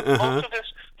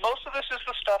most of this is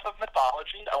the stuff of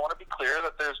mythology. I want to be clear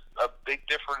that there's a big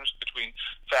difference between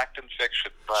fact and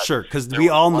fiction. But sure, because we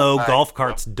all know golf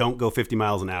carts don't go 50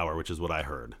 miles an hour, which is what I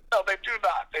heard. No, they do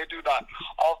not. They do not.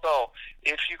 Although,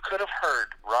 if you could have heard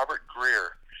Robert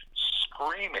Greer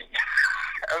screaming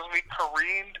as we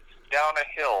careened down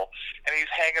a hill, and he's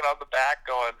hanging on the back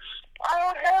going, "I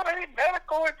don't have any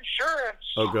medical insurance."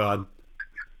 Oh, God.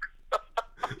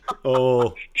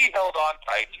 Oh. He held on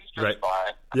tight. He's just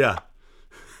fine. Yeah.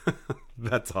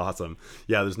 That's awesome.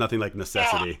 Yeah, there's nothing like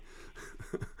necessity.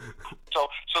 Yeah. So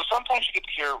sometimes you get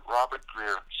to hear Robert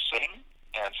Greer sing,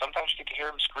 and sometimes you get to hear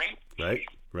him scream.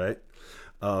 Right.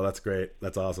 Oh, that's great.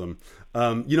 That's awesome.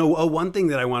 One thing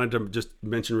that I wanted to just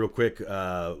mention real quick,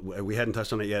 we hadn't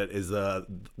touched on it yet, is the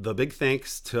big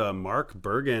thanks to Mark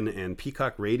Bergen and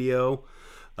Peacock Radio,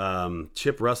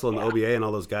 Chip Russell and the OBA and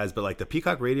all those guys, but like the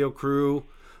Peacock Radio crew,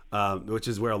 which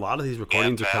is where a lot of these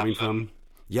recordings are coming from.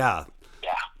 Yeah.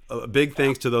 A big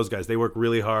thanks to those guys. They work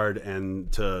really hard and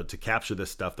to capture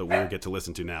this stuff that we get to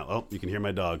listen to now. Oh, you can hear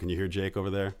my dog. Can you hear Jake over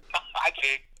there? Hi,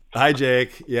 Jake. Hi,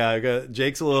 Jake. Yeah,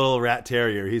 Jake's a little rat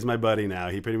terrier. He's my buddy now.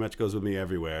 He pretty much goes with me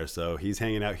everywhere. So he's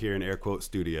hanging out here in air quote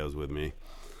studios with me.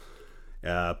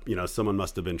 Someone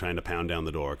must have been trying to pound down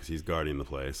the door because he's guarding the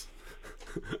place.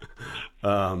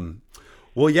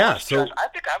 Well, yeah. So I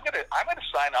think I'm gonna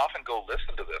sign off and go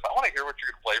listen to this. I want to hear what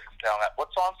you're gonna play from Town. What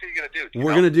songs are you gonna do?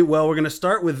 We're gonna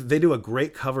start with. They do a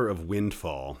great cover of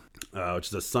 "Windfall," which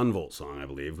is a Sunvolt song, I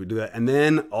believe. We do that, and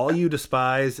then "All You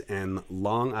Despise" and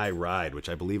 "Long I Ride," which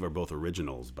I believe are both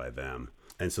originals by them.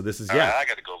 And so this is I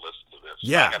got to go listen to this.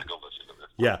 Yeah. I got to go listen to this.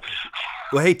 Yeah.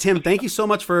 Well, hey Tim, thank you so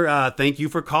much for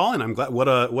for calling. I'm glad. What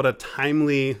a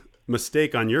timely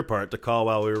mistake on your part to call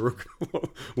while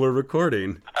we're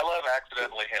recording. I love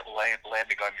accidentally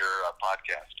landing on your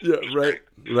podcast. Yeah,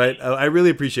 right. I really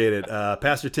appreciate it,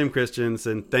 Pastor Tim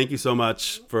Christensen. Thank you so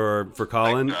much for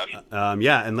calling.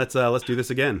 And let's do this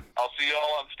again. I'll see you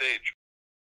all on stage.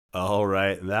 All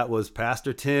right, that was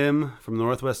Pastor Tim from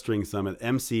Northwest String Summit,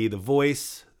 MC, the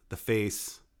voice, the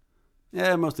face,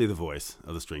 mostly the voice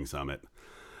of the String Summit.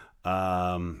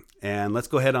 And let's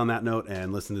go ahead on that note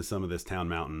and listen to some of this Town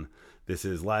Mountain. This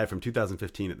is live from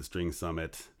 2015 at the String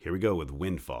Summit. Here we go with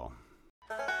Windfall.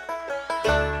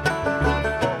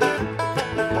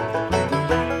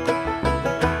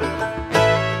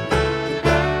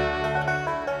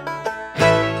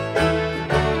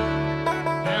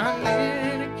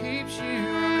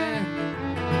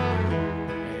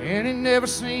 Any never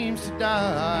seems to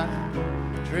die.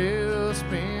 Trail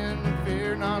spin,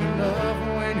 fear not enough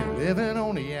when you're living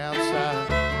on the outside.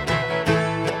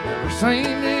 Never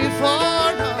seen me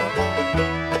far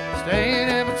enough, staying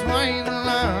in between the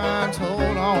lines.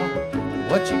 Hold on to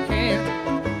what you can,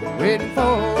 waiting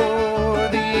for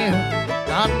the end,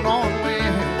 not knowing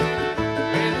when.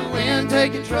 May the wind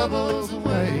take your troubles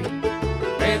away.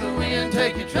 May the wind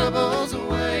take your troubles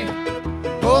away.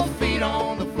 Both feet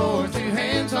on the floor, two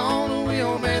hands on the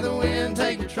wheel. May the wind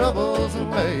take your troubles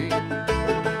away.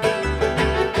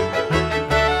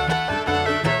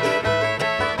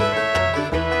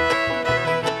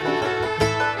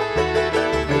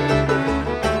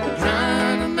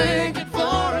 Trying to make it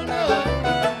far enough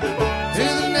to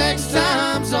the next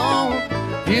time zone.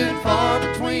 Feeling far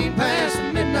between past the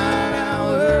midnight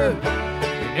hour.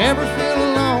 You never feel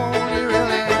alone, you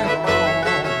really ain't alone.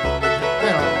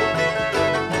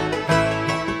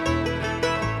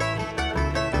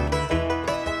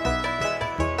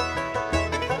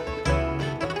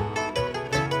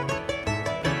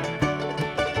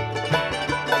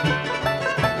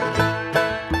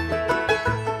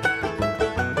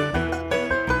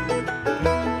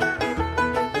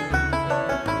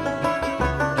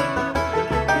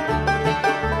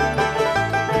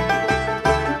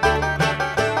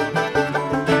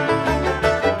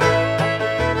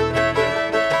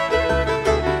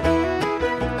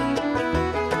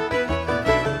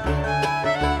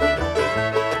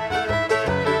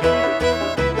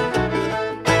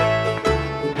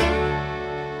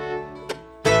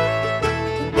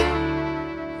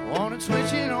 Wanted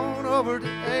switching on over to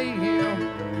AM.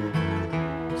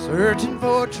 Searching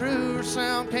for a truer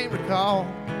sound, can't recall.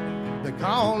 The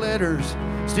call letters,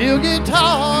 steel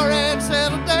guitar and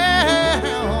settle down.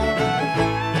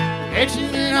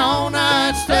 Catching an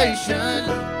all-night station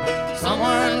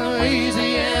somewhere in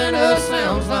Louisiana.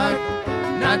 Sounds like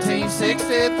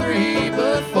 1963,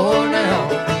 but for now,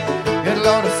 good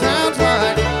Lord, it sounds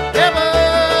like heaven.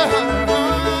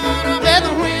 May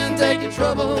the wind take your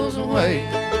troubles away.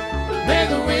 May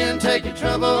the wind take your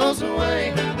troubles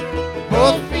away.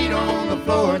 Both feet on the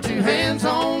floor, two hands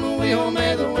on the wheel.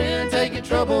 May the wind take your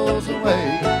troubles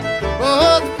away.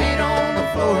 Both feet on the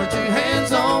floor, two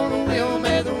hands on the wheel.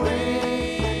 May the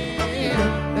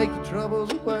wind take your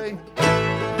troubles away.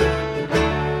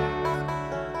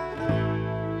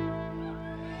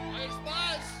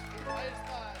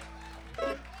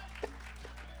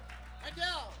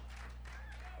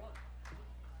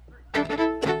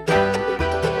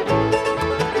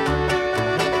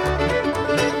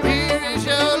 Here is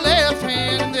your left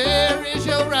hand and there is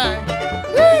your right.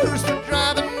 Who's for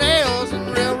driving nails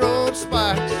and railroad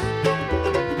spikes?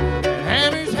 And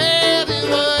hammer's heavy,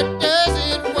 what does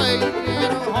it weigh?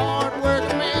 And a hard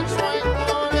working man swing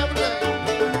one every day.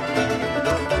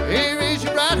 Here is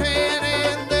your right hand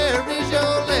and there is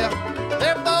your left.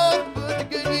 They're both put the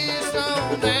good use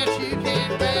on that you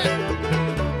can bet.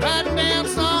 Writing down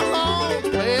songs,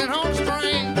 playing on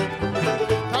string,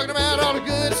 talking about all the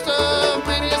good stuff,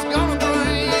 man, it's gonna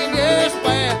bring. Yes,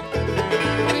 bad.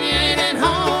 When you ain't at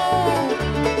home,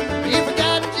 you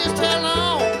forgot just how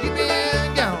long you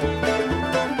been gone.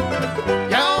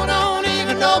 Y'all don't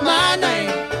even know my name,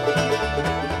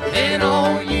 and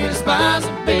all you despise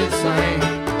will be the same.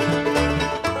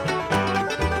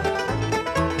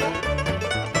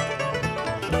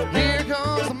 Here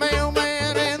comes the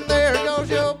mailman and there goes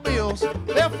your bills.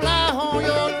 They'll fly home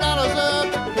your dollars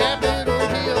up Capitol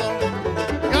Hill.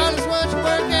 Regardless what you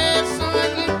work at, son,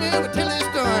 you do it till it's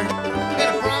done. And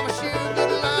I promise you a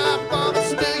good life, but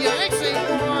still you ain't seen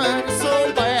one. It's so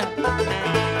bad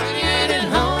when you ain't at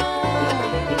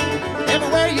home.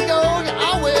 Everywhere you go, you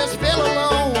always feel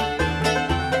alone.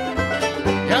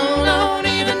 Y'all don't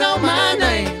even know my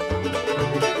name,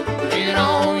 and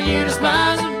all you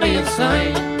despise will be the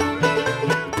same.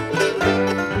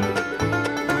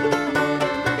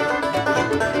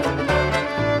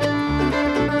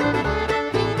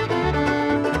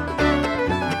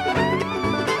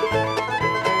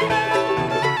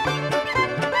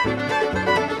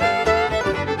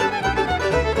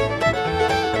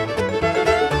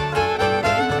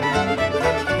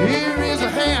 Here is a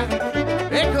hand,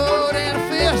 a coat and a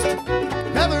fist.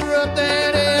 Cover up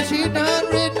that ass you done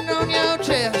written on your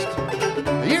chest.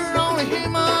 You're only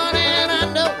human and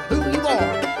I know who you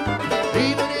are.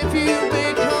 Even if you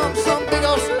become some big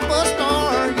old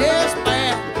superstar, yes,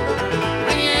 man.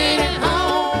 When you ain't at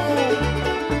home,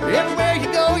 everywhere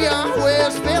you go, you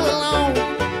always feel alone.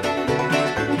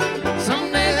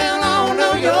 Someday they'll all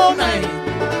know your name,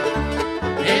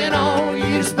 and all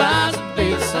you despise will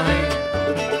be the same.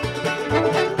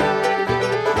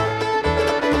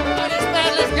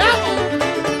 Let's go!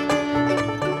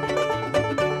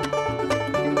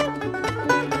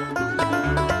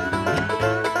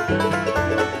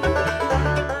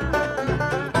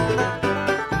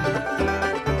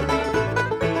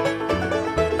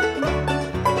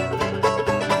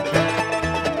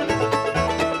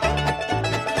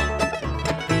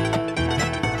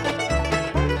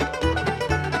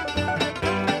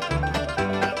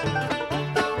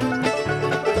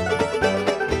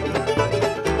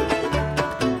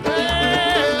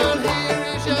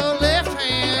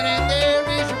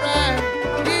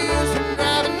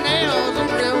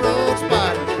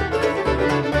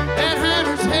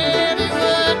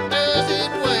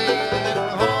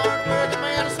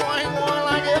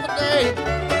 they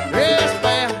dress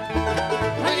bad.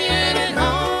 When you ain't at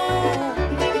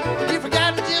home, you've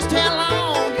forgotten just how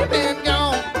long you've been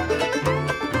gone.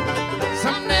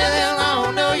 Someday they'll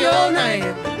all know your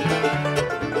name,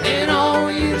 and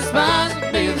all you despise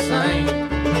will be the same.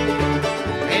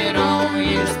 And all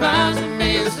you despise will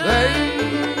be the same.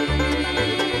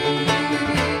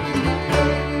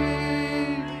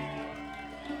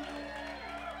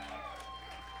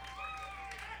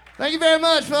 Thank you very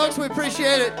much, folks. We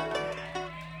appreciate it.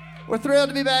 We're thrilled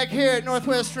to be back here at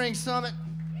Northwest String Summit.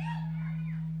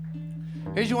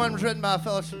 Here's your one that was written by a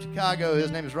fellow from Chicago.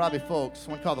 His name is Robbie Folks.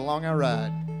 One called The Long I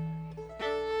Ride.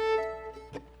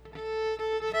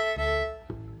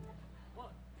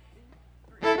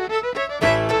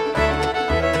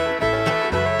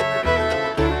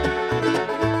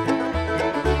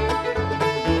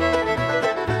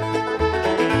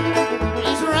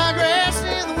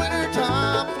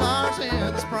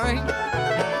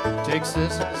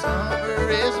 Texas in the summer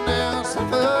is now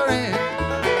suffering.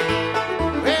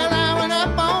 Well, I went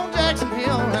up on Jackson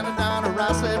Hill and I down a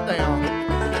rice sat down.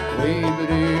 We but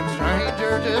a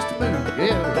stranger just to move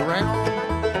it around.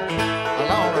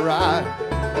 Along a ride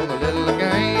for the little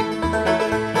game.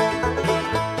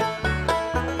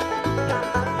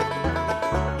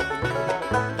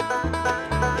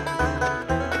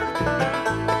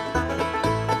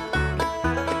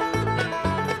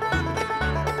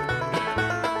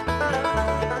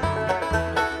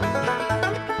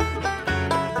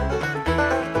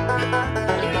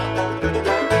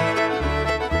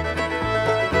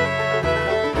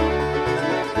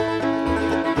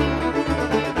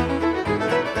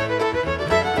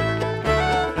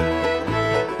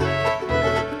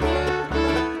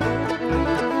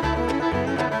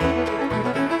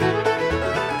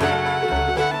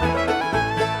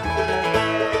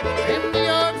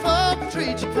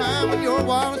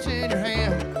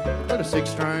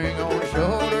 Six-string on the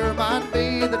shoulder might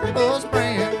be the devil's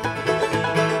brand.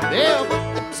 They'll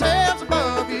put themselves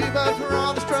above you, but for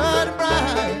all the strut and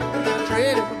brag,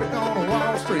 traded when we're going to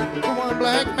Wall Street for one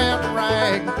black mountain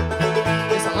rag.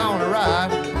 It's a long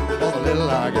ride for the little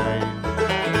I gain.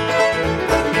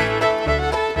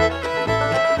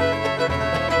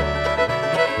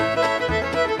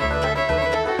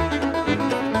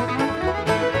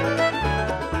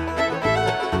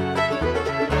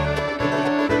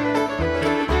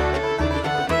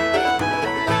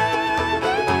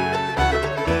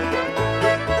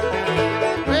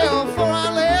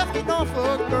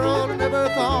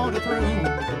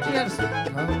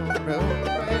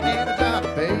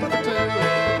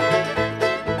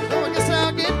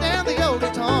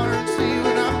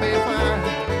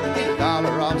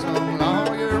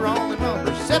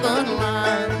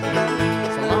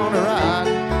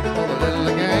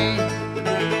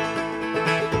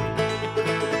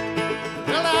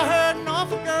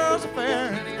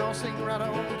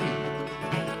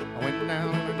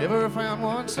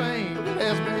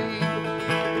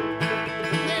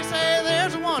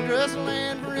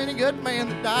 Man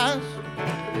that dies,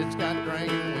 it's got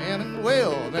drink and wind and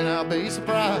well, then I'll be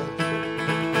surprised.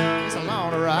 It's a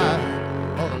long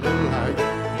ride for the little light.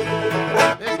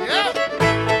 Let's go!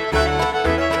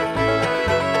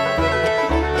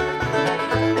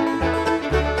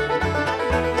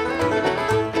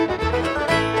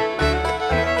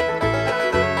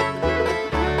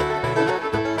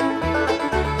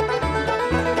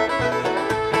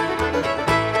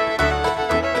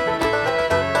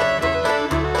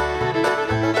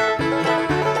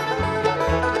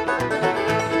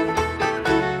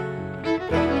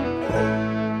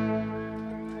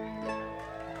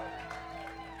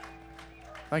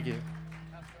 Thank you.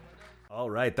 All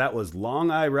right, that was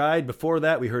Long I Ride. Before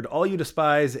that, we heard All You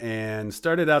Despise and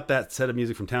started out that set of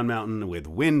music from Town Mountain with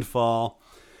Windfall.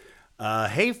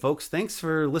 Hey, folks, thanks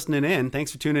for listening in.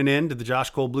 Thanks for tuning in to the Josh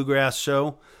Cole Bluegrass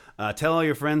Show. Tell all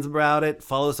your friends about it.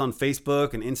 Follow us on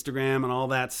Facebook and Instagram and all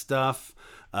that stuff.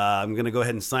 I'm going to go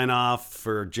ahead and sign off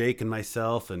for Jake and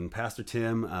myself and Pastor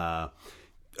Tim.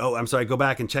 Go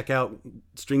back and check out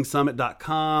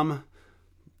stringsummit.com.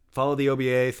 Follow the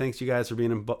OBA. Thanks, you guys, for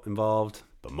being involved.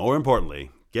 But more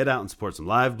importantly, get out and support some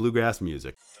live bluegrass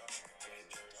music.